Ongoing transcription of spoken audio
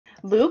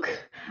Luke,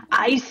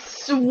 I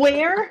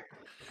swear.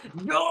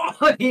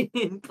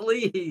 Join,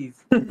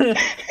 please.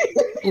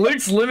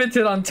 Luke's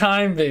limited on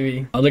time,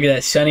 baby. Oh, look at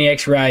that. Sunny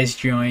X Rise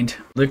joined.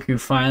 Luke, who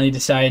finally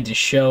decided to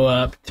show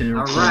up to the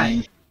recording.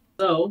 Alright.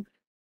 So,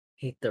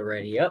 hit the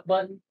ready up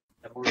button.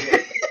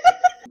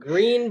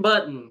 Green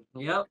button.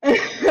 Yep.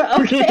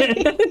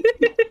 Okay.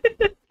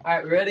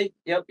 Alright, ready?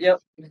 Yep.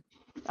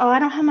 Oh, I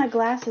don't have my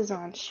glasses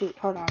on. Shoot,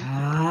 hold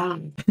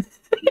on.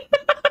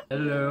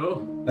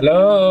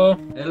 Hello.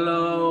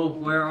 Hello.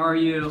 Where are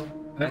you?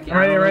 Ready.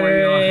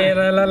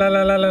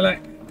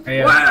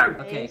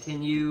 Okay,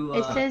 can you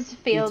It says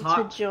failed to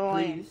talk,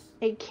 join. please?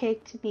 It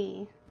kicked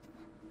me.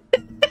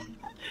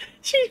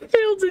 She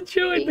failed to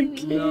join the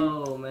game.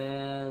 No,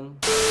 man.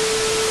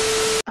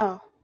 Oh,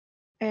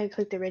 I gotta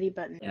click the ready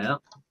button. Yeah.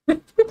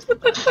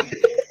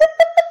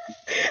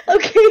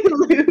 Okay,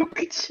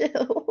 Luke,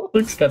 chill.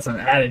 Luke's got some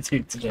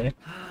attitude today.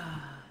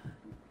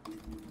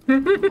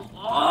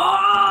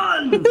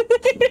 On!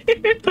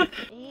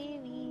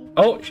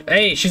 Oh,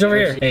 hey, she's over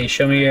here. Hey,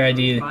 show me your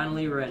ID.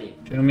 Finally ready.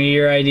 Show me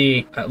your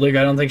ID. Luke,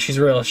 I don't think she's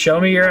real. Show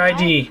me your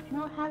ID. I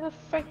don't have a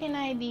freaking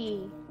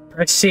ID.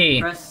 Press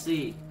C. Press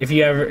C. If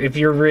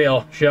you're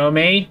real, show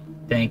me.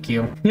 Thank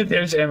you.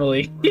 There's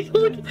Emily.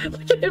 look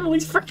at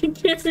Emily's freaking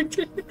character.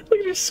 Look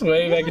at her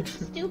sway back and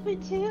forth.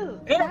 Stupid too.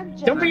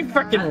 Don't be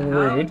fucking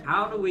rude.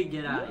 How do we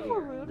get out of You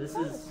were here? rude This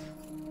first. is...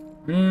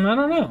 I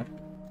don't know.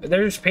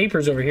 There's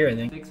papers over here, I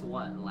think. Fix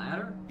what?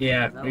 Ladder?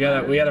 Yeah, Is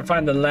that we gotta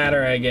find the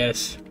ladder, I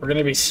guess. We're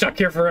gonna be stuck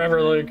here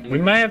forever, Luke. We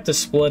might have to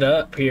split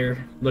up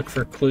here. Look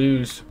for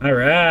clues.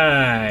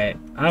 Alright.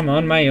 I'm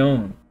on my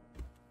own.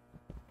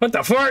 What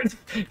the fart?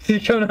 You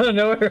coming out of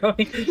nowhere on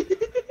me?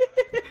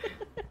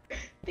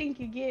 Think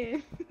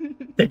again.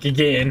 Think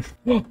again.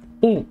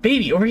 Oh,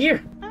 baby, over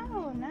here.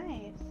 Oh,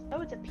 nice.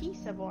 Oh, it's a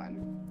piece of one.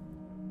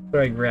 What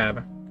do I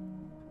grab?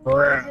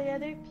 Where's the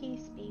other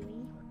piece, baby?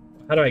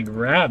 How do I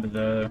grab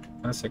though?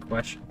 That's the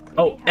question.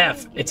 Oh,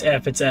 F. It's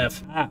F. It's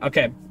F. Ah,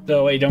 okay.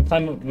 So wait, don't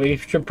climb. We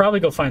should probably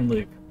go find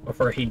Luke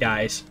before he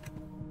dies.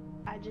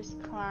 I just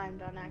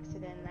climbed on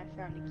accident and I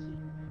found a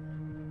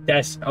key.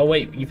 That's. Oh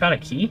wait, you found a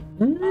key?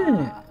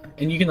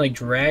 And you can like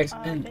drag.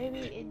 Baby,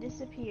 it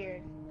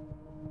disappeared.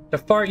 The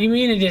fart? You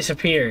mean it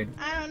disappeared?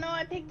 I don't know.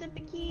 I picked up a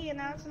key and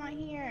now it's not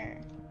here.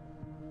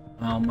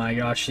 Oh my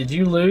gosh! Did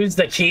you lose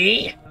the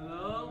key?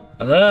 Hello?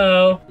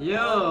 Hello.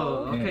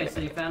 Yo! Okay, so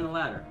you found the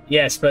ladder.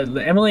 Yes, but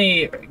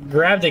Emily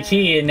grabbed the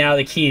key and now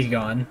the key's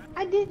gone.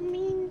 I didn't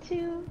mean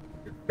to.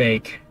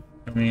 Fake.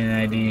 I mean an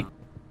ID.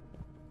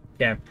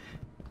 Yeah.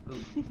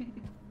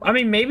 I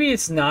mean, maybe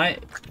it's not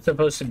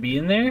supposed to be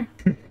in there.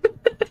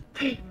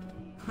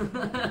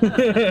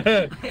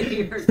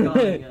 You're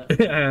calling us.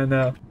 I don't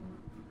know.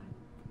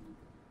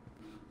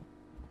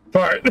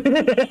 Fart.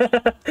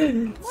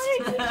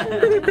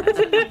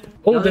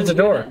 Oh, there's a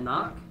door.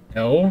 Knock?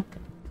 No.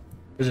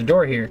 There's a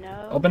door here.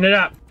 No. Open it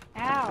up.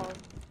 Ow.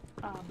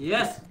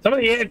 Yes!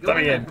 Somebody in. Go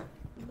Somebody in. in.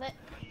 Let...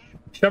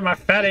 Shove my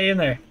fatty in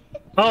there.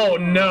 Oh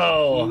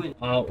no.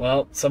 Oh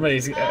well,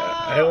 somebody's. Who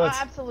wants...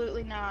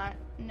 absolutely not.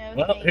 No.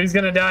 Well, thanks. who's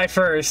gonna die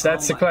first?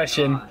 That's the my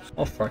question. gosh.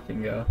 I'll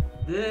fucking go.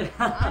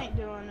 I ain't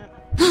doing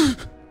it.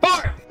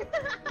 Fart.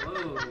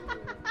 Whoa.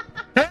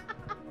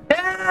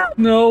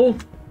 No.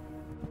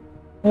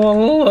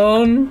 All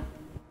alone.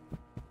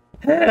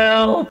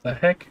 Hell. The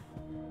heck?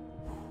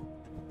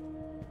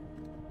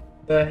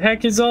 The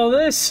heck is all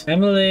this?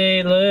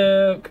 Emily,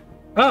 Luke.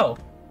 Oh.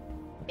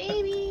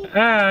 Baby.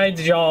 Hi.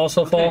 Did y'all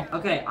also fall?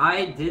 Okay,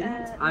 I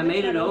didn't. I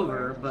made it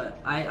over. over, but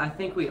I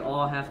think we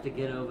all have to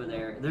get over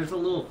there. There's a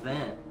little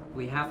vent.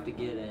 We have to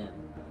get in.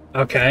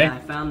 Okay. And I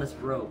found this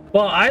rope.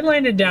 Well, I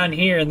landed down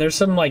here, and there's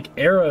some, like,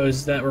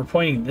 arrows that were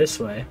pointing this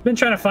way. I've been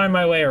trying to find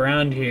my way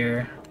around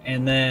here,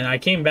 and then I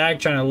came back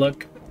trying to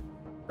look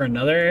for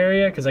another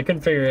area, because I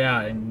couldn't figure it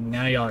out, and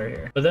now y'all are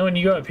here. But then when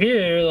you go up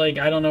here, like,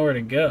 I don't know where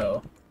to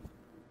go.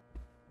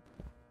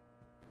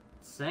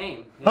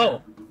 Same. Yeah.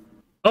 Oh.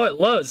 Oh, it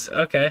loads.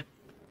 Okay.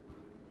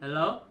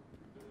 Hello?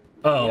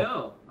 Oh.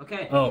 Yo.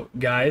 Okay. Oh,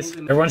 guys.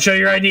 Everyone show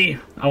your ID.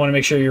 I want to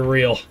make sure you're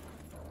real.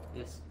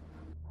 Yes.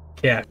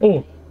 Yeah.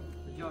 Oh,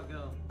 Where'd y'all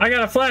go? I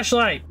got a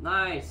flashlight.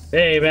 Nice.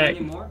 Hey, Is there back. any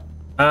more?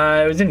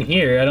 It was in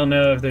here. I don't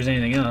know if there's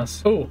anything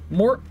else. Oh,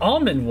 more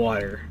almond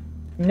water.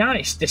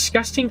 Nice.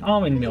 Disgusting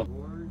almond milk.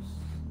 Doors?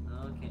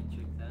 No, can't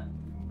check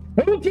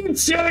that. Who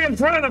keeps sitting in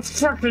front of the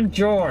fucking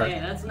door? Hey,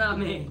 that's not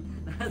me.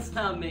 That's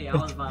not me. I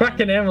was behind.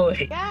 Fucking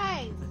Emily.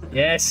 Guys,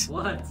 Yes.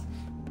 What?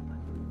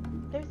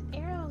 there's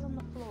arrows on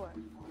the floor.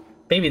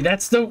 Baby,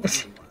 that's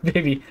the...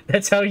 Baby,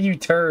 that's how you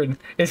turn.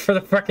 It's for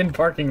the fucking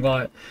parking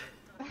lot.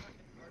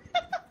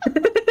 Yep.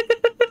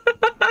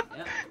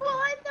 Well,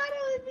 I thought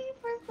it would be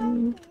for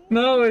something.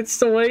 No, it's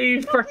the way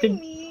you Don't be fucking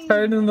mean.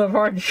 turn in the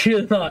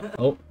parking lot.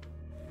 Oh.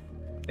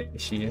 There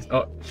she is.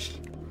 Oh.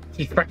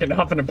 She's fucking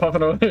huffing and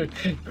puffing over there.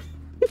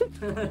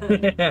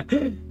 There's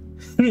nothing.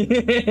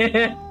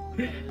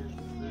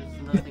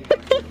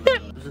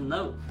 There's a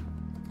note.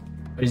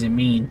 What does it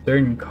mean?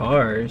 Certain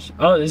cars.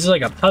 Oh, this is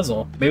like a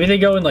puzzle. Maybe they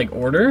go in like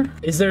order.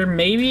 Is there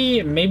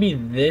maybe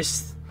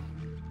this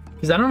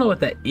Because I don't know what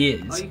that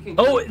is.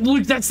 Oh, Oh,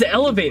 Luke, that's the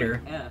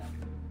elevator. F.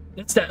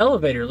 That's the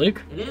elevator, Luke.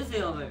 It is the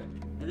elevator.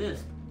 It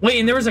is. Wait,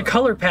 and there was a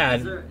color pad.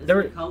 Is there There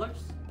were, colors?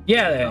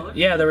 yeah, Colors?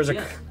 yeah, there was a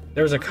Yes.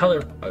 there was a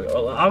color.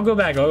 I'll go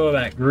back. I'll go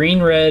back.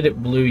 Green,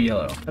 red, blue,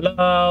 yellow.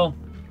 Hello.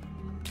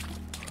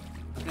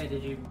 Okay,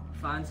 did you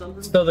find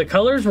something? So the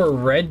colors were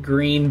red,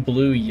 green,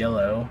 blue,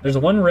 yellow. There's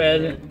one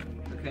red.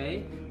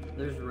 Okay,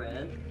 there's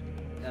red.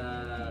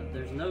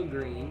 There's no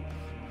green.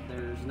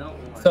 There's no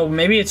orange. So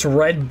maybe it's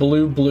red,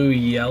 blue, blue,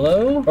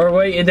 yellow. Or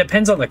wait, it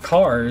depends on the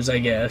cars, I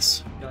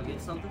guess. Y'all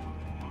get something?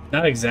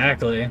 Not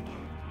exactly.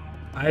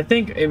 I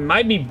think it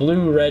might be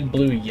blue, red,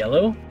 blue,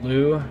 yellow.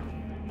 Blue,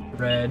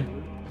 red,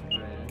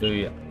 Red. blue,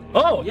 yellow.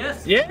 Oh!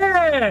 Yes!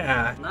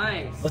 Yeah!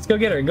 Nice! Let's go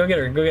get her. Go get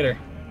her. Go get her.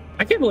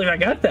 I can't believe I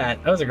got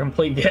that. That was a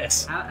complete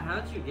guess.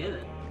 How'd you get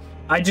it?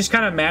 I just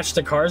kind of matched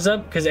the cars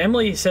up because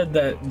Emily said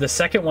that the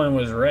second one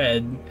was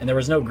red and there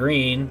was no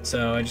green,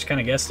 so I just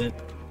kind of guessed it.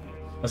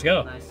 Let's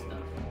go. Nice stuff.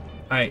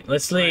 All right,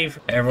 let's leave.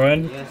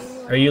 Everyone, Yes.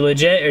 are you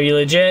legit? Are you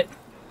legit?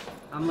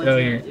 I'm Show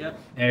legit, your- yep.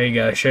 There you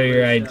go. Show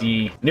your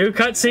ID. New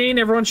cutscene.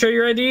 Everyone, show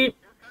your ID.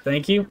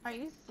 Thank you. Are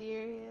you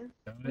serious?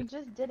 We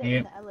just did it Yeah.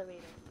 in the elevator.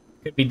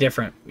 Could be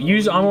different.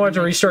 Use onward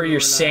to restore your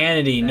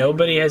sanity.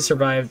 Nobody has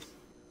survived.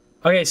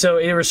 Okay, so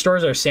it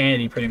restores our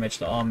sanity, pretty much,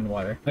 the almond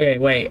water. Okay,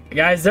 wait.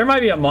 Guys, there might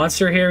be a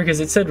monster here because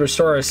it said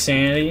restore our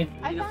sanity.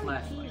 I Need a found the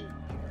flashlight.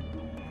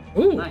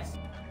 key. Ooh. Nice.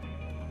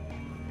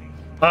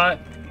 Guys,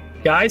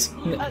 Guys,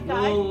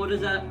 Whoa, what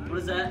is that? What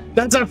is that?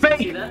 that's a See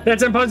fake. that?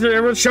 That's imposter.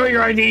 Everyone, show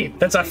your ID.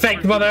 That's a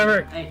fake,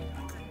 mother. Hey,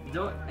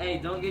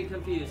 don't get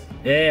confused.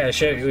 Yeah,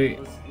 show you.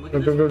 Let's look Go,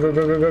 at go, this. go,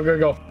 go, go, go, go,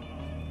 go.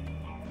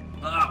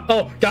 Ah.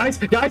 Oh, guys.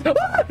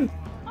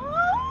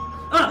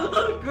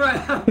 Ah,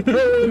 grab!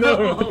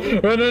 No,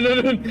 no,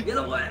 no. Get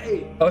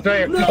away! Oh, it's right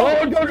here. No.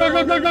 Oh, go, go,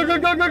 go, go, go, go,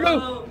 go, go, go.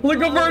 No. Look,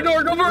 go for a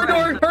door. Go for a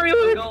door. Hurry, I'm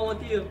Luke. going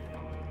with you.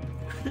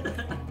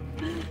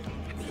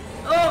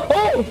 Oh!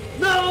 Oh,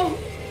 No!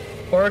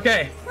 we're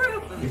okay.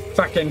 You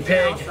fucking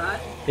pig. Outside?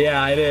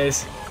 Yeah, it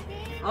is.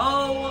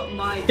 Oh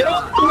my Get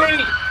god! off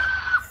me!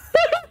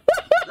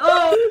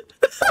 Oh!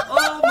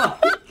 Oh my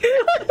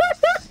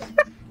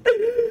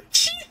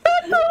She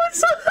thought that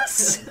was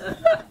us.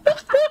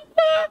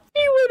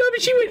 He went up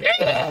and she went.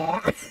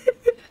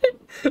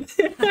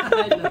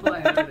 I know, I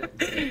heard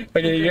it.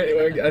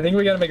 Okay, I think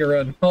we gotta make a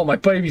run. Oh, my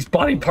baby's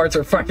body parts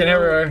are fucking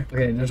everywhere.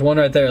 Okay, there's one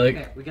right there. Like,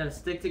 Okay, we gotta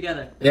stick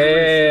together.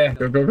 yeah.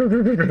 Go, go, go,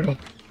 go, go, go.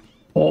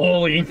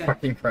 Holy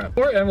fucking crap.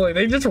 Poor Emily,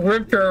 they just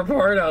ripped her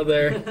apart out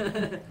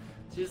there.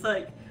 She's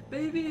like,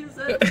 baby, is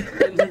that?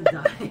 And then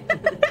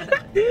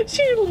died.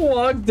 She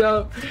walked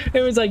up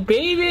and was like,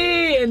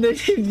 baby, and then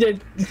she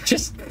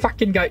just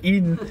fucking got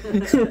eaten.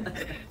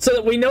 So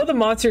that we know the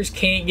monsters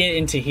can't get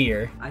into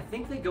here. I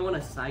think they go in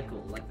a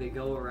cycle, like they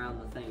go around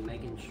the thing,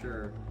 making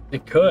sure.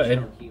 It there's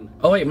could. no human.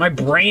 Oh wait, my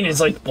brain is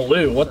like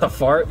blue. What the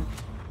fart?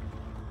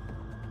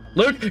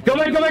 Luke, go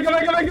back, go back, go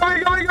back, go back, go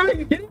back, go back, go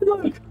back. Get in,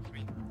 Luke.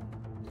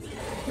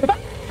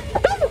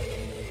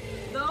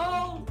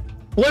 No!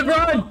 Luke,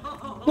 run!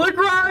 Luke,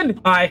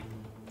 run! Hi.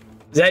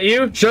 Is that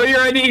you? Show your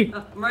ID.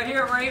 I'm right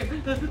here, I'm right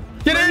here.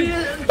 Get Right in.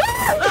 here.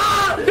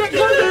 Ah!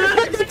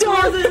 Close the door.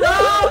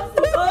 Oh!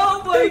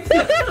 Oh my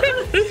god!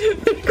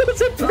 Close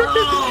that fucking,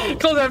 Oh.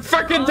 close that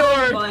fucking Oh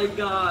door. my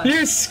gosh!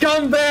 You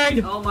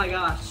scumbag. Oh my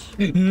gosh!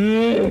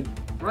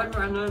 Run,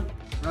 run, run,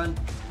 run!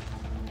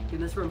 Get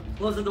in this room.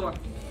 Close the door.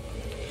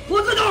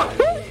 Close the door!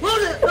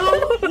 Close it!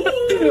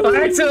 No!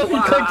 I accidentally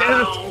Wow. clicked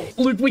F.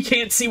 Luke, we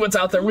can't see what's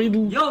out there. We.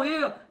 Yo,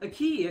 yeah, a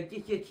key, a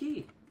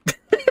key. Is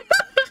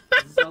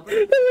this open?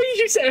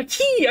 You said a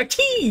key, a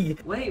key.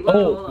 Wait, hold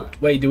Oh, on.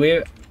 wait. Do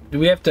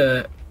we have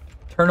to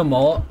turn them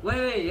all?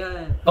 Wait,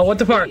 yeah. Oh, what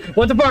the far?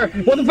 What the far?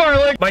 What the far?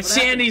 Look, my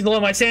sanity's low.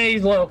 My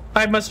sanity's low.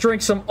 I must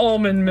drink some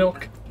almond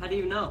milk. How do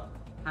you know?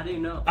 How do you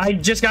know? I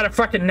just got a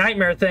fucking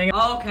nightmare thing.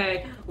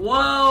 Okay.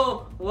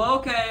 Whoa. Well,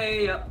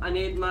 okay. Yep, I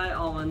need my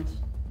almonds.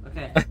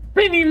 Okay.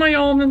 I need my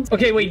almonds.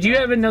 Okay, wait. Do you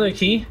have another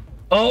key?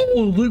 Oh,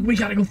 Luke, we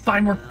gotta go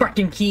find more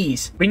fucking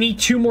keys. We need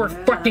 2 more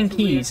Yeah, fucking that's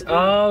what we have keys. to do.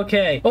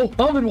 Okay. Oh,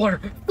 almond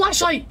water.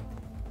 Flashlight.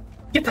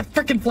 Get that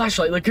freaking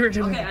flashlight. Look here. Okay,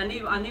 I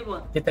need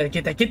one. Get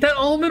that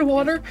almond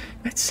water.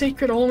 That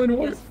sacred almond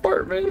water Yes.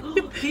 part, man.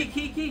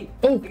 Key.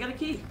 Oh. I got a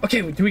key.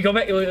 Okay, do we go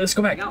back? Let's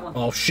go back. I got one.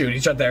 Oh shoot,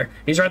 he's right there.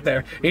 He's right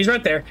there. He's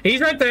right there.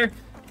 He's right there.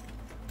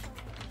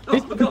 Oh,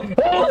 go.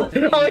 Oh,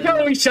 I like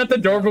how we shut the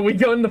door, but we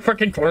go in the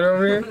freaking corner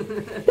over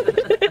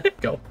here.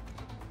 Go.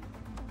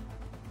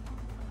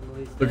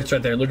 Look, it's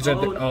right there. Look, it's right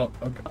there. Oh,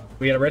 okay.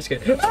 We gotta risk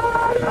it.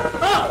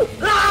 Oh,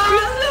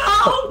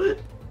 no!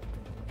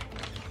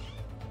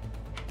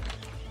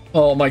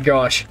 Oh my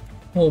gosh.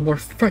 Oh, more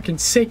freaking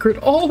sacred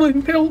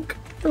almond milk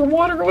or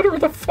water or whatever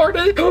the fart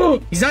is.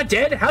 Oh, he's not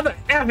dead? How the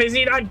F is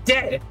he not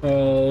dead?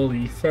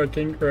 Holy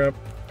fucking crap.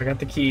 I got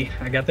the key.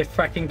 I got the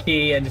fucking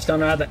key. I just don't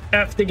know how the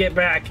F to get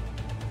back.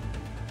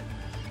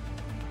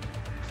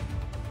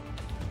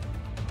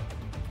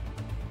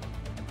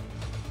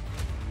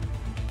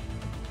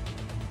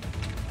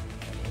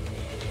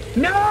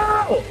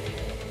 No!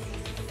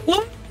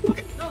 Look!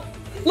 No.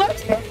 Look!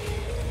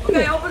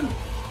 Okay, open.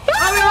 Oh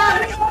my god!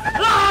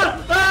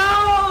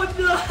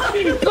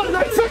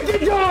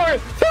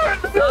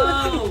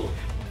 Oh!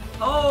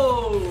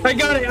 Oh! I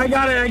got it.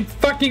 I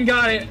fucking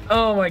got it.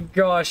 Oh my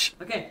gosh.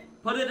 Okay,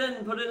 put it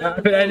in.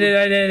 I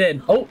did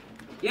it. Oh.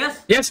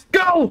 Yes. Yes,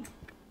 go.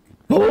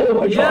 Oh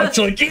my Yes. gosh,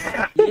 like,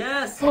 yeah.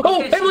 Yes.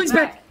 Oh, Okay, Emily's she's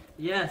back.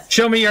 Yes.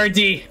 Show me your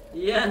ID.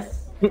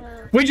 Yes.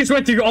 We just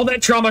went through all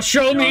that trauma.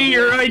 Show me me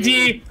your your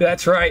ID. ID.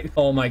 That's right.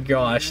 Oh my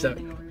gosh.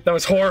 That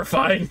was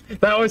horrifying.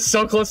 That was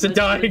so close to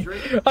dying.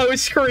 I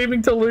was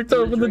screaming to Luke to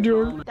open the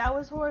door. That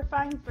was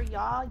horrifying for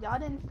y'all. Y'all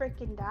didn't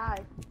freaking die.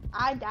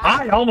 I died.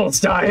 I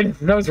almost died.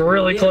 That was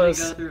really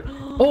close.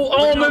 Oh,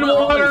 almond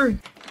water.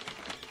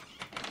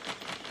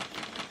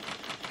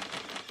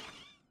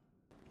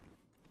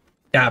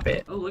 Stop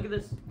it. Oh, look at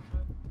this.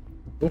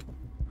 Ooh.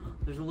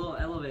 There's a little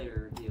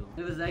elevator deal.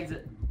 Look at this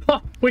exit.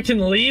 Huh, we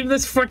can leave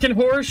this fucking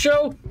horror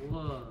show?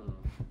 Whoa.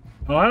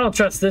 Oh, I don't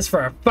trust this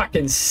for a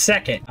fucking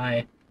second.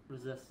 What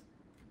is this?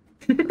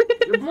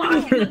 You're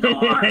blocking the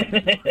door!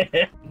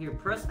 Here,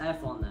 press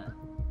F on that.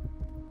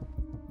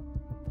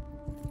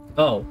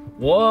 Oh,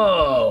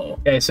 whoa.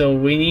 Okay, so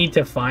we need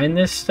to find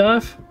this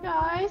stuff?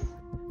 Guys,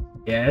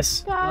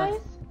 Yes. guys,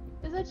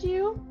 is that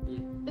you? Yeah.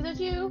 Is that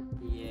you?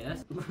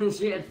 Yes.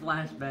 She had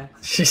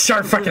flashbacks. She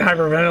started fucking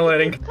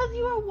hyperventilating. Because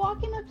you were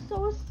walking up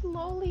so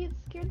slowly, it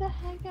scared the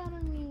heck out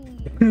of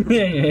me.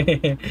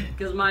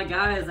 Because my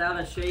guy is out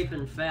of shape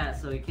and fat,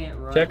 so he can't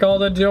run. Check all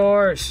the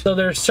doors. So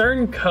there's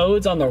certain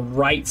codes on the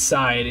right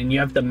side, and you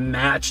have to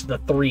match the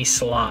 3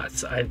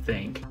 slots, I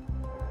think.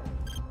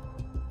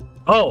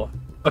 Oh,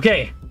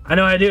 okay. I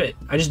know how to do it.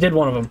 I just did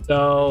one of them.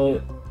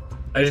 So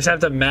I just have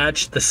to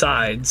match the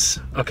sides.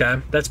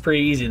 Okay, that's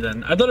pretty easy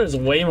then. I thought it was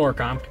way more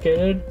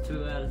complicated.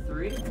 2 out of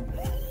 3.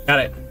 Got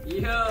it.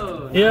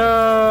 Yo!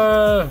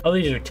 Yeah. Oh,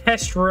 these are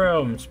test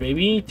rooms,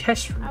 baby.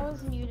 Test rooms. I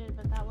was muted,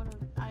 but that would have,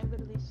 I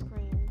literally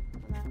screamed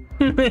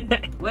for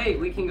that. Wait,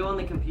 we can go on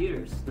the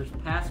computers. There's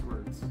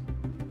passwords.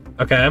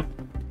 Okay.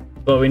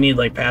 But we need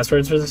like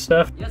passwords for this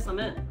stuff. Yes, I'm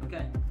in.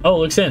 Okay. Oh,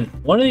 looks in.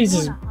 One of these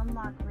is.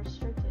 Unlock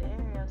restricted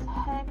areas.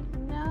 Heck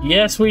no.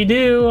 Yes, we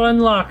do.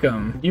 Unlock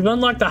them. You've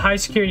unlocked the high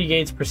security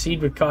gates.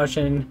 Proceed with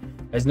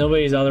caution, as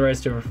nobody is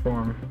authorized to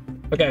perform.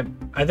 Okay,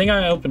 I think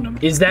I opened them.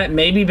 Is that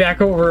maybe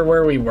back over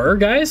where we were,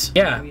 guys?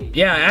 Yeah.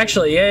 Yeah,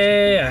 actually.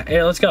 Yeah.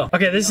 Hey, let's go.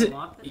 Okay, this is.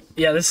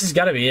 Yeah, this has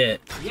got to be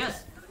it.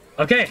 Yes.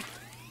 Okay.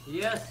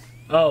 Yes.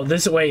 Oh,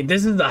 this. Wait,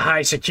 this is the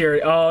high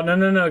security. Oh,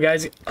 no,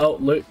 guys. Oh,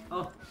 look.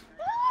 Oh.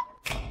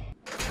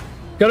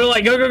 Go to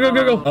light.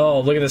 Go. Oh,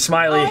 look at the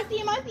smiley. I see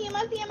him.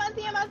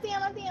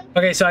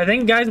 Okay, so I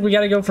think, guys, we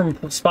got to go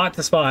from spot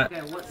to spot.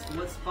 Okay,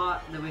 what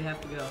spot do we have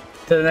to go?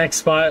 To the next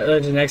spot. To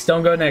the next.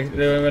 Don't go next.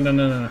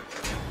 No.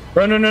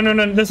 Run,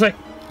 no. This way.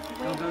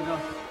 Go.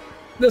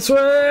 This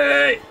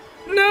way.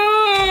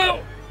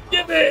 No.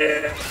 Get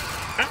it.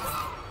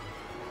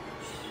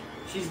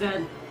 She's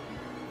dead.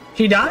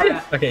 She died?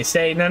 Yeah. Okay,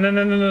 stay. No.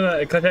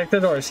 Protect the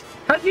doors.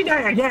 How'd she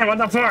die again? What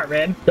the fuck,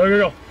 man?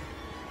 Go.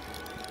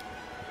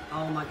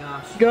 Oh my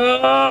gosh.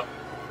 Go.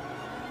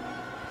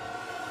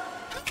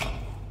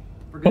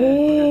 We're good.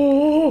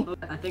 Oh.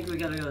 I think we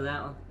gotta go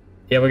that one.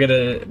 Yeah, we're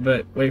gonna.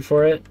 But wait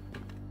for it.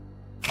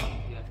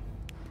 Yeah.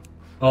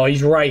 Oh,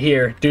 he's right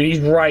here, dude. He's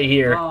right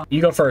here. Oh.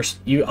 You go first.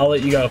 I'll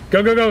let you go.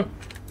 Go.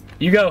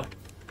 You go.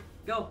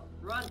 Go.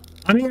 Run.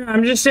 I'm here.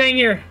 I'm just staying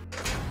here.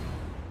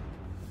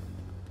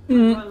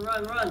 Run.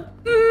 Run.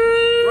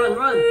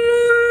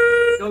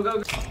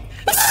 Go.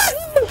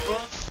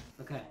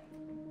 Okay.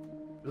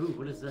 Ooh,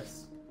 what is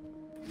this?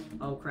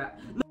 Oh crap.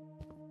 No.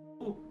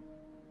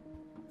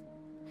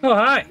 Oh,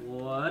 hi.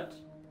 What?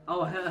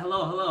 Oh,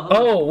 hello.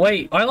 Oh,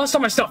 wait. I lost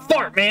all my stuff.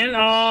 Fart, man. Oh,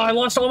 I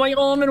lost all my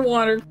almond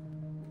water.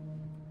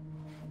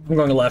 I'm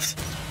going to left.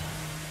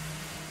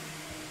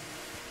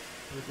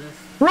 What is this?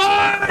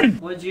 Run!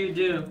 What'd you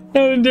do? I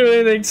didn't do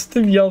anything.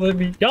 Steve yelled at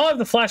me. Y'all have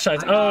the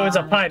flashlights. Oh, it's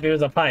a pipe. It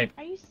was a pipe.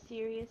 Are you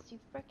serious, you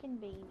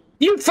frickin' baby?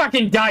 You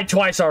fucking died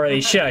twice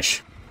already.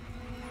 Shush.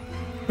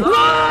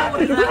 Oh,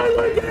 what is that?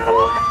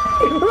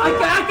 Run!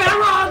 I can't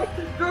run!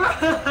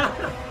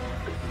 Run!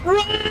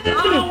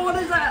 Oh, what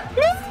is that?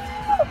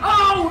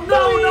 Oh,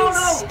 no!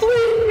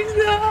 Please,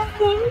 no!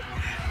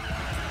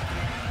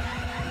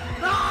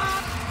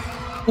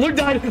 Ah! Luke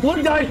died!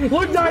 Run!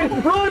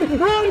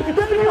 Run!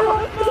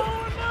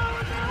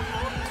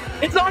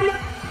 It's on me!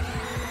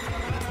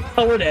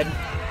 Oh, we're dead.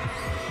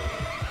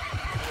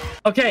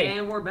 Okay.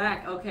 And we're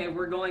back. Okay,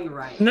 we're going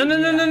right. No.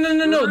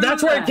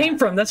 That's where it came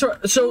from. That's where.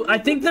 So I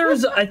think there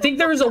was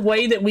a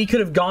way that we could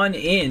have gone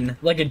in,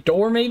 like a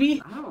door,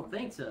 maybe. I don't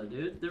think so,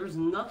 dude. There was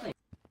nothing.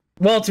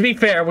 Well, to be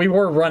fair, we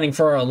were running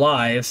for our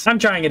lives. I'm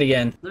trying it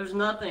again. There's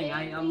nothing.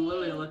 I'm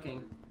literally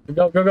looking.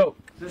 Go.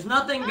 There's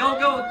nothing.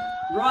 Go.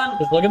 Run.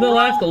 Just look at the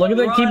left. Look at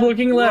the. Keep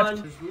looking left.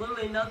 Run. There's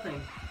literally nothing.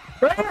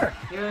 Right here.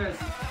 Here it is.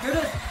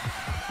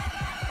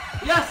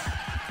 Yes.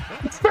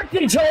 I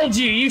fucking told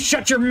you. You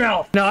shut your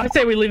mouth. No, I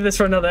say we leave this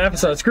for another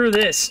episode. Screw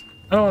this.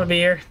 I don't want to be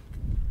here.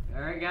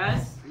 All right,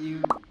 guys.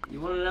 You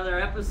want another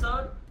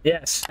episode?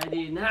 Yes. I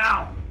do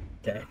now.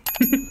 Okay.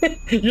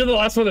 You're the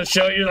last one to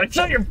show it. You're like,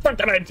 shut your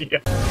fucking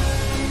idea.